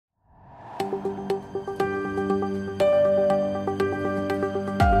Well,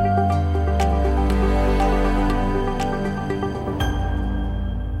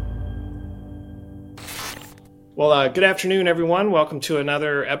 good afternoon, everyone. Welcome to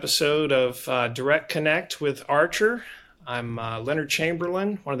another episode of Direct Connect with Archer. I'm Leonard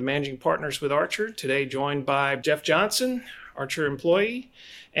Chamberlain, one of the managing partners with Archer. Today joined by Jeff Johnson, Archer employee.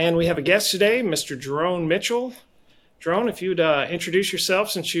 And we have a guest today, Mr. Jerome Mitchell. Jerome, if you'd introduce yourself,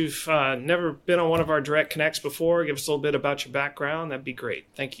 since you've never been on one of our Direct Connects before, give us a little bit about your background. That'd be great.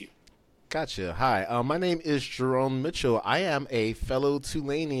 Thank you. Gotcha. Hi, my name is Jerome Mitchell. I am a fellow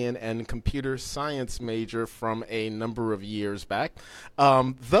Tulanian and computer science major from a number of years back.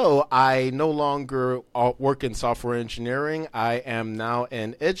 Though I no longer work in software engineering, I am now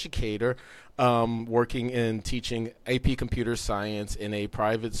an educator working in teaching AP Computer Science in a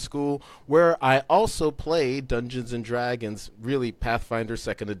private school where I also play Dungeons and Dragons, really Pathfinder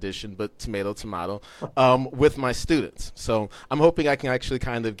 2nd edition, but tomato, with my students. So I'm hoping I can actually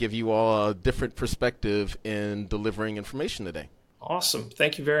kind of give you all a different perspective in delivering information today. Awesome.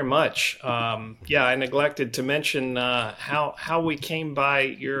 Thank you very much. I neglected to mention how we came by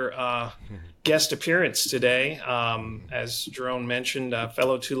your guest appearance today. As Jerome mentioned,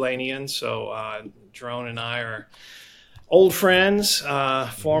 fellow Tulanian. So Jerome and I are old friends,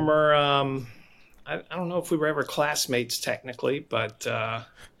 former, I don't know if we were ever classmates technically, but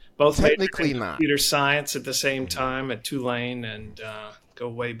both technically not computer science at the same time at Tulane and go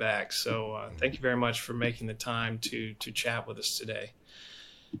way back. So thank you very much for making the time to chat with us today.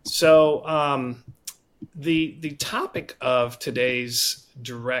 So the topic of today's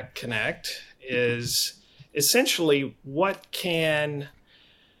Direct Connect is essentially what can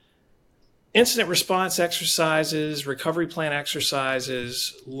incident response exercises, recovery plan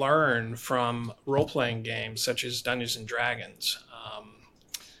exercises learn from role-playing games such as Dungeons and Dragons.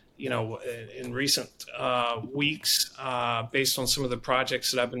 In recent weeks, based on some of the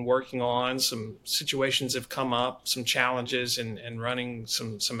projects that I've been working on, some situations have come up, some challenges in running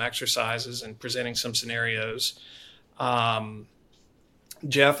some exercises and presenting some scenarios.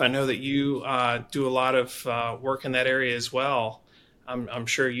 Jeff, I know that you do a lot of work in that area as well. I'm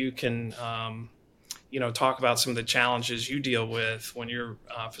sure you can, talk about some of the challenges you deal with when you're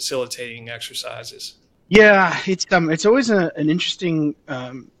facilitating exercises. Yeah, it's always an interesting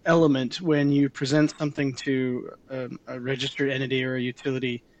element when you present something to a registered entity or a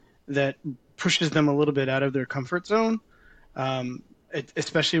utility that pushes them a little bit out of their comfort zone,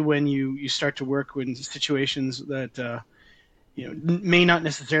 especially when you start to work in situations that may not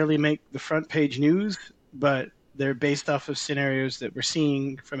necessarily make the front page news, but they're based off of scenarios that we're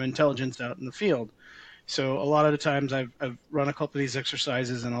seeing from intelligence out in the field. So a lot of the times I've run a couple of these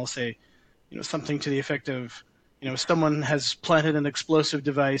exercises and I'll say, something to the effect of, someone has planted an explosive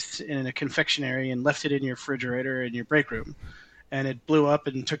device in a confectionery and left it in your refrigerator in your break room, and it blew up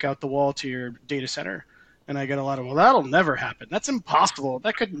and took out the wall to your data center. And I get a lot of, well, that'll never happen. That's impossible.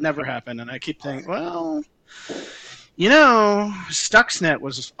 That could never happen. And I keep thinking, well, Stuxnet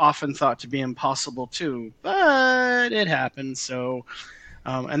was often thought to be impossible too, but it happened. So,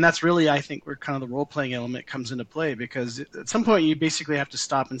 and that's really, I think, where kind of the role-playing element comes into play, because at some point you basically have to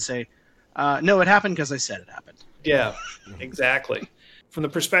stop and say, no, it happened because I said it happened. Yeah, exactly. From the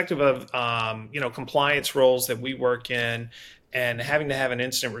perspective of, compliance roles that we work in and having to have an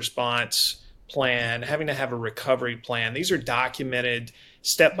incident response plan, having to have a recovery plan, these are documented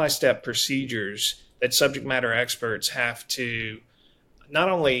step-by-step procedures that subject matter experts have to not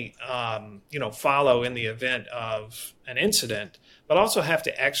only, follow in the event of an incident, but also have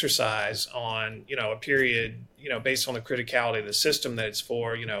to exercise on, a period, based on the criticality of the system that it's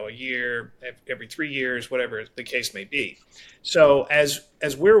for, a year, every 3 years, whatever the case may be. So as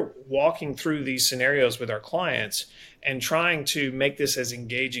we're walking through these scenarios with our clients and trying to make this as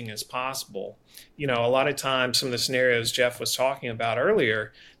engaging as possible, a lot of times some of the scenarios Jeff was talking about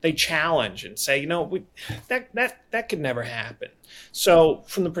earlier, they challenge and say, that could never happen. So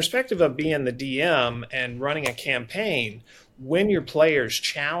from the perspective of being the DM and running a campaign, when your players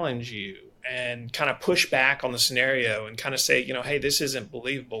challenge you and kind of push back on the scenario and kind of say, hey, this isn't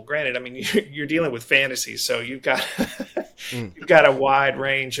believable. Granted, I mean, you're dealing with fantasy, so you've got you've got a wide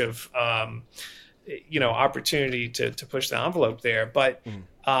range of opportunity to push the envelope there. But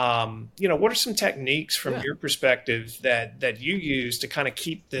what are some techniques from your perspective that you use to kind of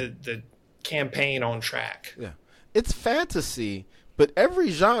keep the campaign on track? Yeah, it's fantasy. But every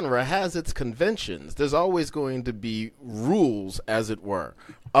genre has its conventions. There's always going to be rules, as it were.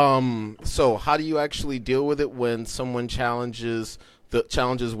 So how do you actually deal with it when someone challenges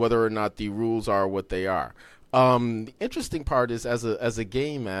whether or not the rules are what they are? The interesting part is, as a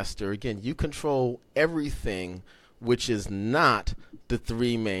game master, again, you control everything which is not the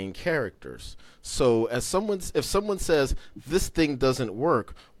three main characters. So if someone says this thing doesn't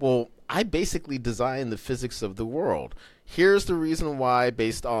work, well, I basically design the physics of the world. Here's the reason why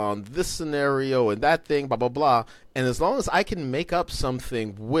based on this scenario and that thing, blah blah blah. And as long as I can make up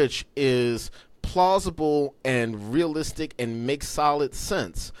something which is plausible and realistic and makes solid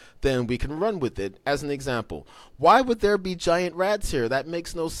sense, then we can run with it. As an example, why would there be giant rats here? That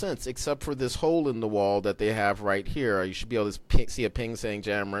makes no sense except for this hole in the wall that they have right here. You should be able to see a ping saying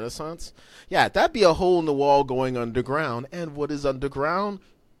Jam Renaissance. Yeah, that'd be a hole in the wall going underground. And what is underground?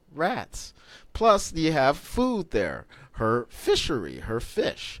 Rats. Plus, you have food there. Her fishery, her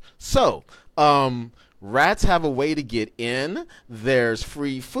fish. So, rats have a way to get in. There's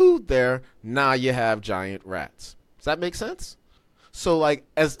free food there. Now you have giant rats. Does that make sense? So, like,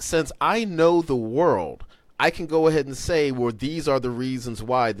 since I know the world, I can go ahead and say, well, these are the reasons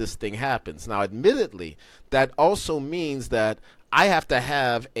why this thing happens. Now, admittedly, that also means that I have to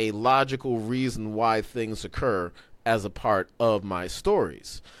have a logical reason why things occur as a part of my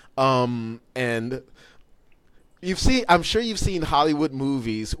stories. And I'm sure you've seen Hollywood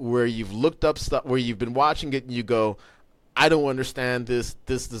movies where you've looked up stuff, where you've been watching it and you go, I don't understand this.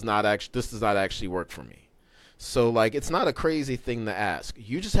 This does not actually work for me. So, like, it's not a crazy thing to ask.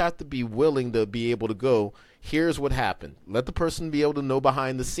 You just have to be willing to be able to go, here's what happened. Let the person be able to know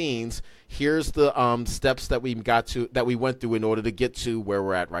behind the scenes. Here's the steps that we went through in order to get to where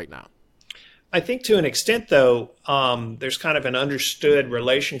we're at right now. I think to an extent, though, there's kind of an understood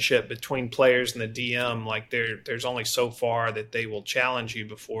relationship between players and the DM. Like there's only so far that they will challenge you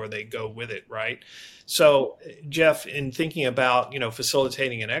before they go with it, right? So, Jeff, in thinking about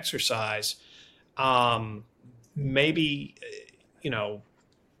facilitating an exercise, maybe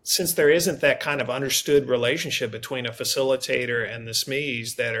since there isn't that kind of understood relationship between a facilitator and the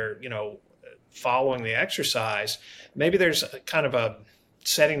SMEs that are following the exercise, maybe there's a kind of a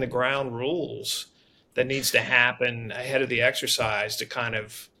setting the ground rules that needs to happen ahead of the exercise to kind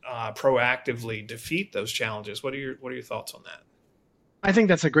of proactively defeat those challenges. What are your thoughts on that? I think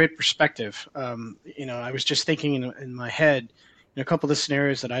that's a great perspective. I was just thinking in my head, a couple of the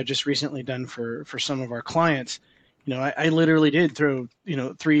scenarios that I've just recently done for some of our clients. I literally did throw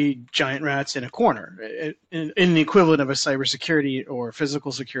 3 giant rats in a corner in the equivalent of a cybersecurity or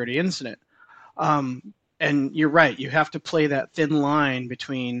physical security incident. And you're right. You have to play that thin line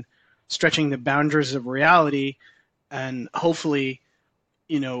between stretching the boundaries of reality and hopefully,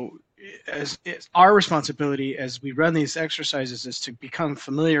 as our responsibility as we run these exercises is to become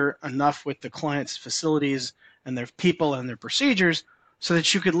familiar enough with the client's facilities and their people and their procedures so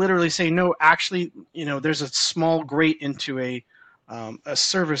that you could literally say, no, actually, there's a small grate into a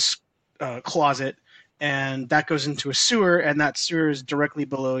service closet, and that goes into a sewer, and that sewer is directly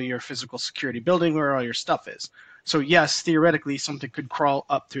below your physical security building where all your stuff is. So yes, theoretically, something could crawl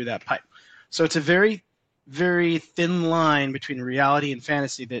up through that pipe. So it's a very, very thin line between reality and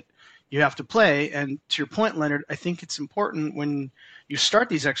fantasy that you have to play. And to your point, Leonard, I think it's important when you start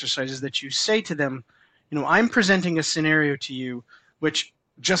these exercises that you say to them, I'm presenting a scenario to you, which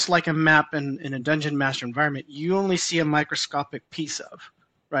just like a map in a Dungeon Master environment, you only see a microscopic piece of,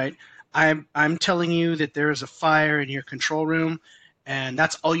 right? I'm telling you that there is a fire in your control room, and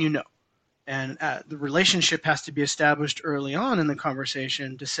that's all you know. And the relationship has to be established early on in the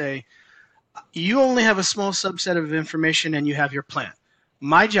conversation to say, you only have a small subset of information and you have your plan.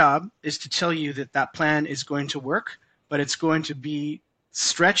 My job is to tell you that that plan is going to work, but it's going to be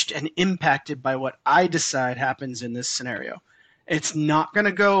stretched and impacted by what I decide happens in this scenario. It's not going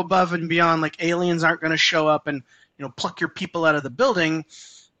to go above and beyond, like aliens aren't going to show up and pluck your people out of the building.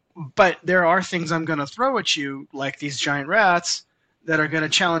 But there are things I'm going to throw at you, like these giant rats, that are going to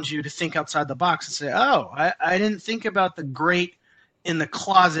challenge you to think outside the box and say, oh, I didn't think about the grate in the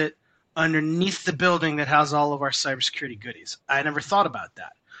closet underneath the building that has all of our cybersecurity goodies. I never thought about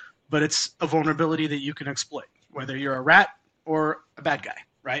that. But it's a vulnerability that you can exploit, whether you're a rat or a bad guy,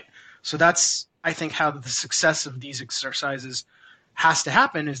 right? So that's, I think, how the success of these exercises has to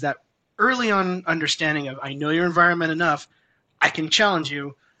happen, is that early on understanding of, I know your environment enough, I can challenge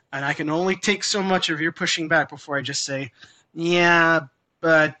you, and I can only take so much of your pushing back before I just say, yeah,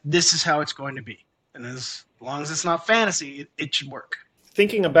 but this is how it's going to be. And as long as it's not fantasy, it should work.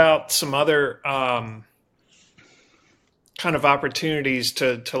 Thinking about some other kind of opportunities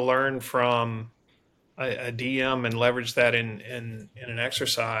to learn from a DM and leverage that in an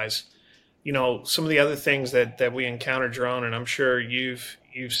exercise, some of the other things that we encounter, Jerome, and I'm sure you've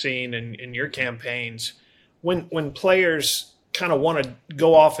seen in your campaigns, when players kind of want to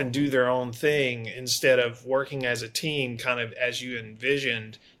go off and do their own thing instead of working as a team, kind of as you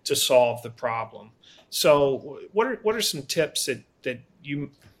envisioned to solve the problem. So, what are some tips that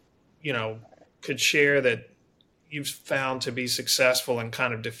you know could share that you've found to be successful in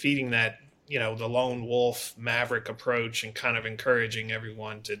kind of defeating that, the lone wolf maverick approach and kind of encouraging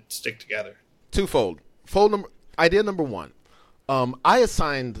everyone to stick together? Twofold. Idea number one. I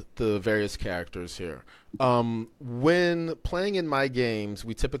assigned the various characters here. When playing in my games,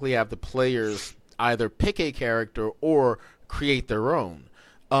 we typically have the players either pick a character or create their own.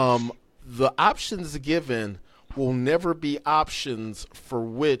 The options given will never be options for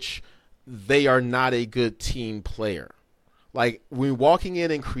which they are not a good team player. Like, when walking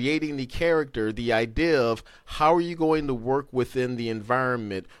in and creating the character, the idea of how are you going to work within the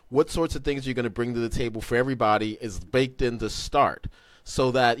environment, what sorts of things you're going to bring to the table for everybody is baked in to start.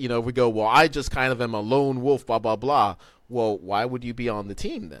 So that, if we go, well, I just kind of am a lone wolf, blah, blah, blah. Well, why would you be on the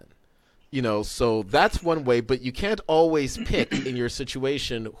team then? So that's one way, but you can't always pick in your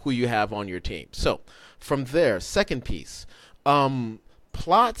situation who you have on your team. So from there, second piece,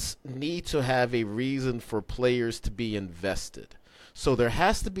 plots need to have a reason for players to be invested. So there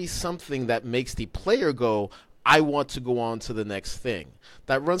has to be something that makes the player go, I want to go on to the next thing.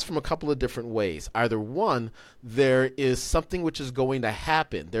 That runs from a couple of different ways. Either one, there is something which is going to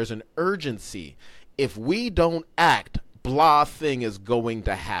happen. There's an urgency. If we don't act, blah thing is going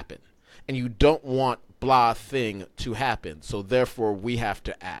to happen. And you don't want blah thing to happen. So therefore, we have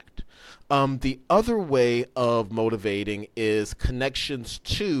to act. The other way of motivating is connections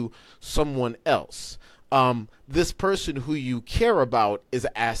to someone else. This person who you care about is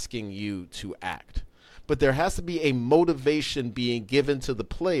asking you to act. But there has to be a motivation being given to the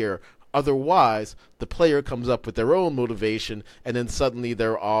player. Otherwise, the player comes up with their own motivation, and then suddenly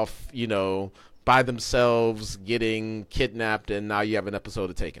they're off, by themselves, getting kidnapped, and now you have an episode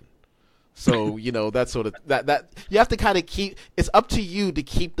of Taken. So, that sort of that you have to kind of it's up to you to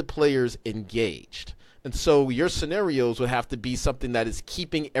keep the players engaged. And so your scenarios would have to be something that is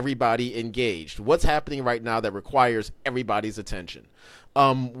keeping everybody engaged. What's happening right now that requires everybody's attention?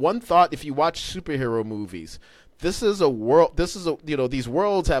 One thought, if you watch superhero movies, these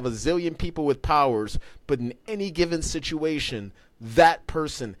worlds have a zillion people with powers, but in any given situation, that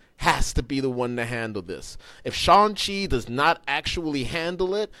person has to be the one to handle this. If Shang-Chi does not actually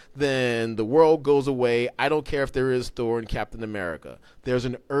handle it, then the world goes away. I don't care if there is Thor and Captain America. There's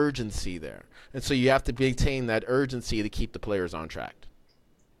an urgency there. And so you have to maintain that urgency to keep the players on track.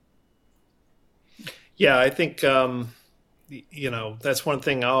 Yeah, I think, that's one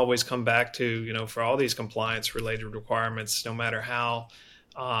thing I always come back to, for all these compliance-related requirements, no matter how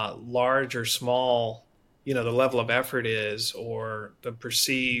large or small the level of effort is or the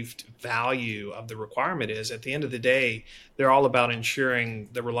perceived value of the requirement is, at the end of the day, they're all about ensuring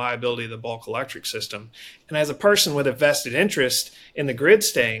the reliability of the bulk electric system. And as a person with a vested interest in the grid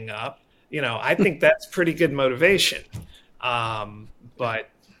staying up, I think that's pretty good motivation. But,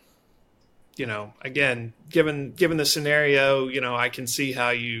 again, given the scenario, I can see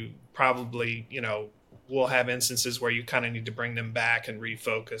how you probably, will have instances where you kind of need to bring them back and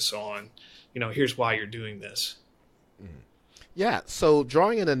refocus on, here's why you're doing this. Yeah, so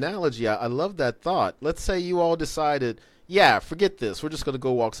drawing an analogy, I love that thought. Let's say you all decided, yeah, forget this. We're just going to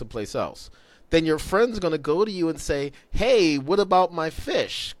go walk someplace else. Then your friend's going to go to you and say, hey, what about my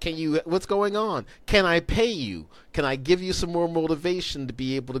fish? What's going on? Can I pay you? Can I give you some more motivation to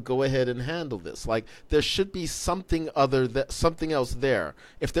be able to go ahead and handle this? Like, there should be something something else there.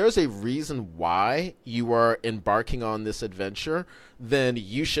 If there's a reason why you are embarking on this adventure, then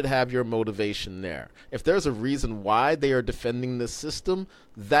you should have your motivation there. If there's a reason why they are defending this system,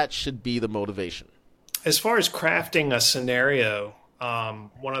 that should be the motivation. As far as crafting a scenario,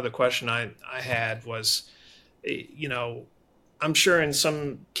 one other question I had was, I'm sure in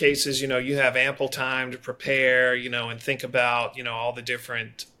some cases, you have ample time to prepare, and think about, all the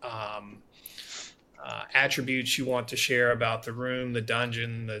different attributes you want to share about the room, the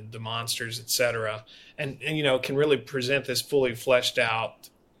dungeon, the monsters, etc. And can really present this fully fleshed out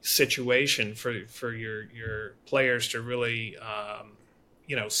situation for your players to really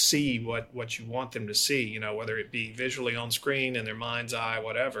see what you want them to see, whether it be visually on screen, in their mind's eye,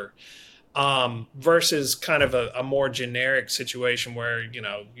 whatever, versus kind of a more generic situation where, you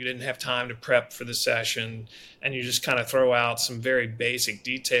didn't have time to prep for the session and you just kind of throw out some very basic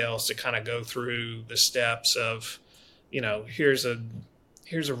details to kind of go through the steps of, here's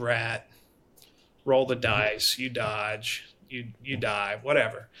a rat, roll the dice, you dodge, you die,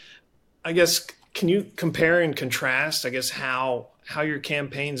 whatever. I guess Can you compare and contrast, I guess, how your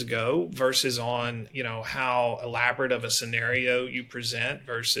campaigns go versus on, how elaborate of a scenario you present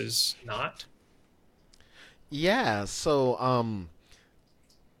versus not? Yeah, so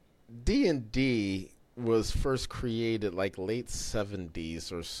D&D was first created like late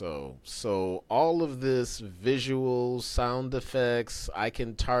 70s or so. So all of this visual sound effects, I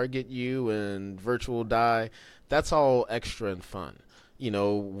can target you and virtual die, that's all extra and fun.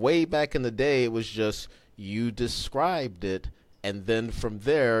 Way back in the day it was just you described it, and then from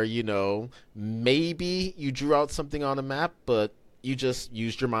there, maybe you drew out something on a map, but you just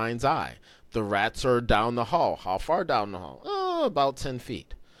used your mind's eye. The rats are down the hall. How far down the hall? Oh, about 10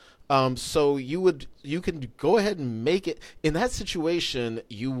 feet. So you can go ahead and make it in that situation.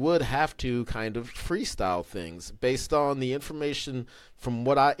 You would have to kind of freestyle things based on the information from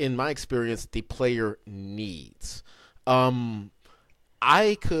in my experience, the player needs. I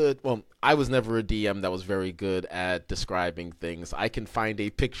was never a DM that was very good at describing things. I can find a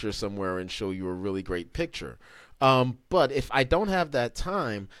picture somewhere and show you a really great picture. But if I don't have that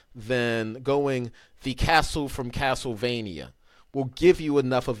time, then going the castle from Castlevania will give you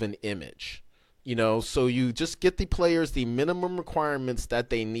enough of an image. So you just get the players the minimum requirements that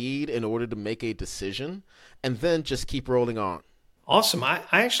they need in order to make a decision, and then just keep rolling on. Awesome. I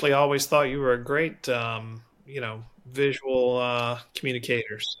actually always thought you were a great, visual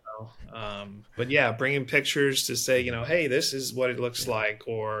communicator. So, but yeah, bringing pictures to say, hey, this is what it looks like,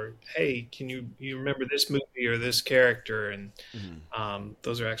 or hey, can you remember this movie or this character? And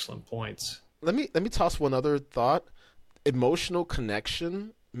those are excellent points. Let me toss one other thought. Emotional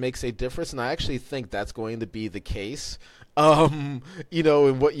connection makes a difference, and I actually think that's going to be the case. In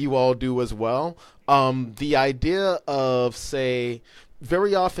what you all do as well. The idea of, say,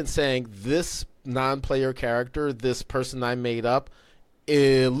 very often saying this non-player character, this person I made up,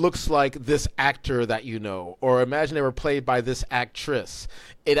 it looks like this actor that or imagine they were played by this actress.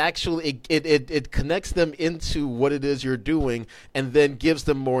 It actually it connects them into what it is you're doing, and then gives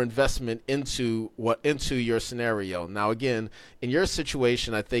them more investment into your scenario. Now, again, in your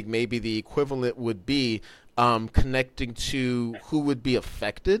situation, I think maybe the equivalent would be connecting to who would be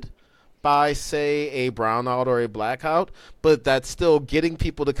affected by, say, a brownout or a blackout, but that's still getting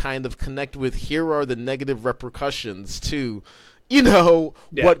people to kind of connect with, here are the negative repercussions to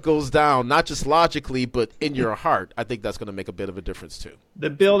what goes down, not just logically, but in your heart. I think that's going to make a bit of a difference, too. The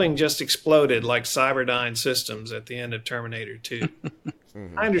building just exploded like Cyberdyne Systems at the end of Terminator 2.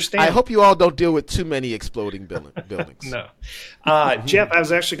 I understand. I hope you all don't deal with too many exploding buildings. No. Jeff, I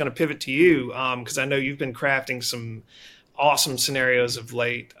was actually going to pivot to you because I know you've been crafting some awesome scenarios of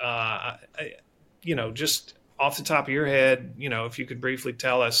late. Just off the top of your head, if you could briefly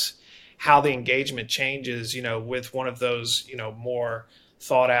tell us how the engagement changes, with one of those, more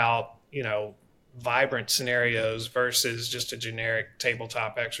thought out, vibrant scenarios versus just a generic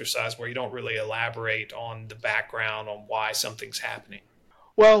tabletop exercise where you don't really elaborate on the background on why something's happening.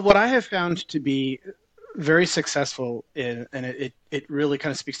 Well, what I have found to be very successful and it really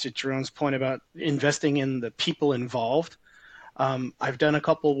kind of speaks to Jerome's point about investing in the people involved. I've done a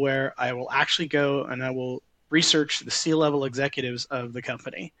couple where I will actually go and I will research the C-level executives of the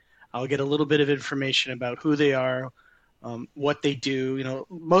company. I'll get a little bit of information about who they are, what they do.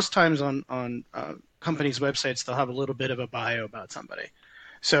 Most times on companies' websites, they'll have a little bit of a bio about somebody.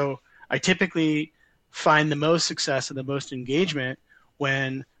 So I typically find the most success and the most engagement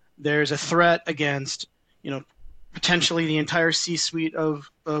when there's a threat against, potentially the entire C-suite of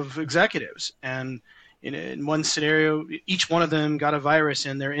executives. And in one scenario, each one of them got a virus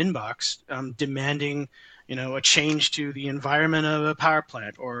in their inbox demanding, a change to the environment of a power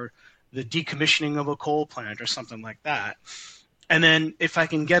plant or the decommissioning of a coal plant or something like that. And then if I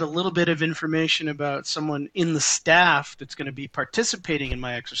can get a little bit of information about someone in the staff that's going to be participating in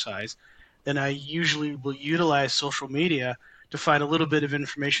my exercise, then I usually will utilize social media to find a little bit of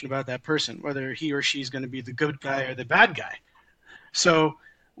information about that person, whether he or she is going to be the good guy or the bad guy. So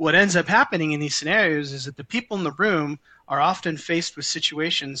what ends up happening in these scenarios is that the people in the room are often faced with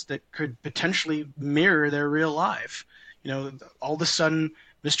situations that could potentially mirror their real life. All of a sudden,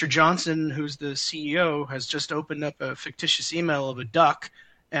 Mr. Johnson, who's the CEO, has just opened up a fictitious email of a duck,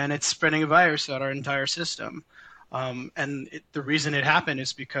 and it's spreading a virus out our entire system. The reason it happened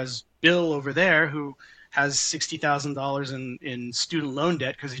is because Bill over there, who has $60,000 in student loan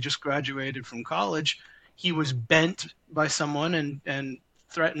debt because he just graduated from college, he was bent by someone and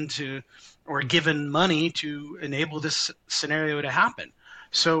threatened to, or given money to enable this scenario to happen.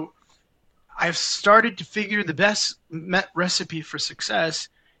 So I've started to figure the best recipe for success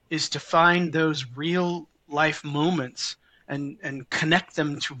is to find those real life moments and connect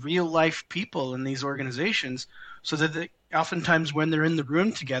them to real life people in these organizations, so that oftentimes when they're in the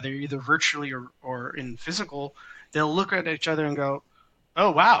room together, either virtually or in physical, they'll look at each other and go,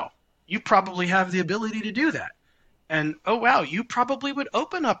 oh, wow, you probably have the ability to do that. And, oh, wow, you probably would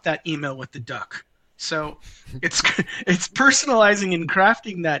open up that email with the duck. So it's personalizing and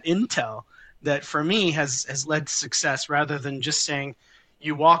crafting that intel that, for me, has led to success, rather than just saying,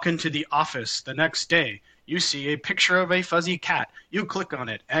 you walk into the office the next day, you see a picture of a fuzzy cat, you click on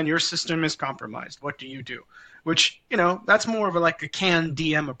it, and your system is compromised. What do you do? Which, that's more of a canned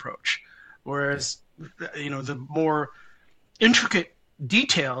DM approach. Whereas, the more intricate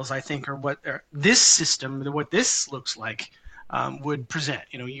details, I think, are what this system, what this looks like, would present.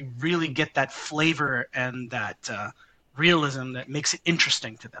 You really get that flavor and that realism that makes it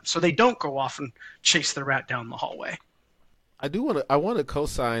interesting to them, so they don't go off and chase the rat down the hallway. I want to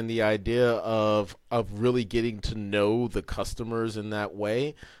co-sign the idea of really getting to know the customers in that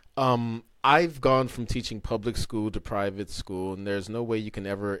way. I've gone from teaching public school to private school, and there's no way you can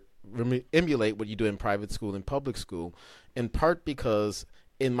ever emulate what you do in private school and public school, in part because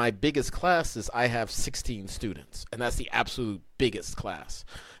in my biggest classes, I have 16 students, and that's the absolute biggest class.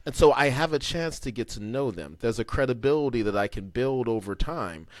 And so I have a chance to get to know them. There's a credibility that I can build over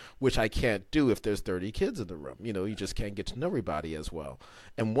time, which I can't do if there's 30 kids in the room. You just can't get to know everybody as well.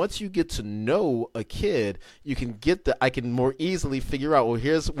 And once you get to know a kid, I can more easily figure out, well,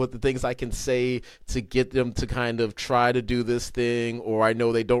 here's what the things I can say to get them to kind of try to do this thing, or I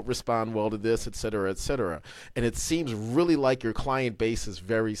know they don't respond well to this, et cetera, et cetera. And it seems really like your client base is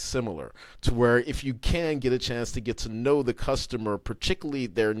very similar, to where if you can get a chance to get to know the customer, particularly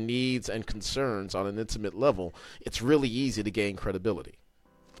their needs and concerns on an intimate level, it's really easy to gain credibility.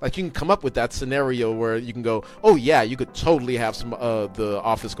 Like, you can come up with that scenario where you can go, oh yeah, you could totally have some the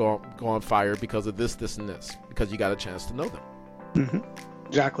office go on fire because of this, and this, because you got a chance to know them. Mm-hmm.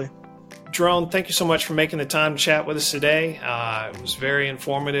 Exactly. Jerome, thank you so much for making the time to chat with us today. It was very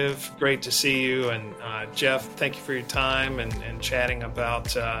informative. Great to see you. And Jeff, thank you for your time and chatting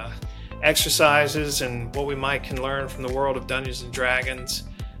about exercises and what we can learn from the world of Dungeons and Dragons.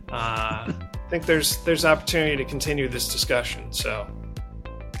 I think there's opportunity to continue this discussion. So,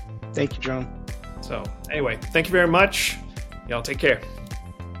 thank you, John. So, anyway, thank you very much. Y'all take care.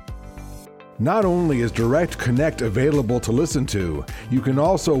 Not only is Direct Connect available to listen to, you can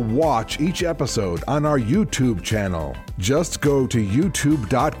also watch each episode on our YouTube channel. Just go to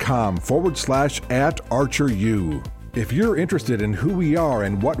youtube.com/@ArcherU. If you're interested in who we are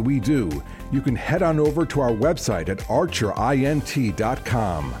and what we do, you can head on over to our website at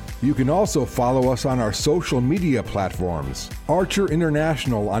archerint.com. You can also follow us on our social media platforms: Archer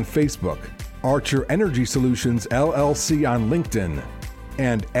International on Facebook, Archer Energy Solutions LLC on LinkedIn,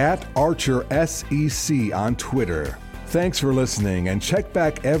 and @ArcherSEC on Twitter. Thanks for listening, and check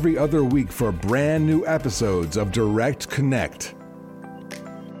back every other week for brand new episodes of Direct Connect.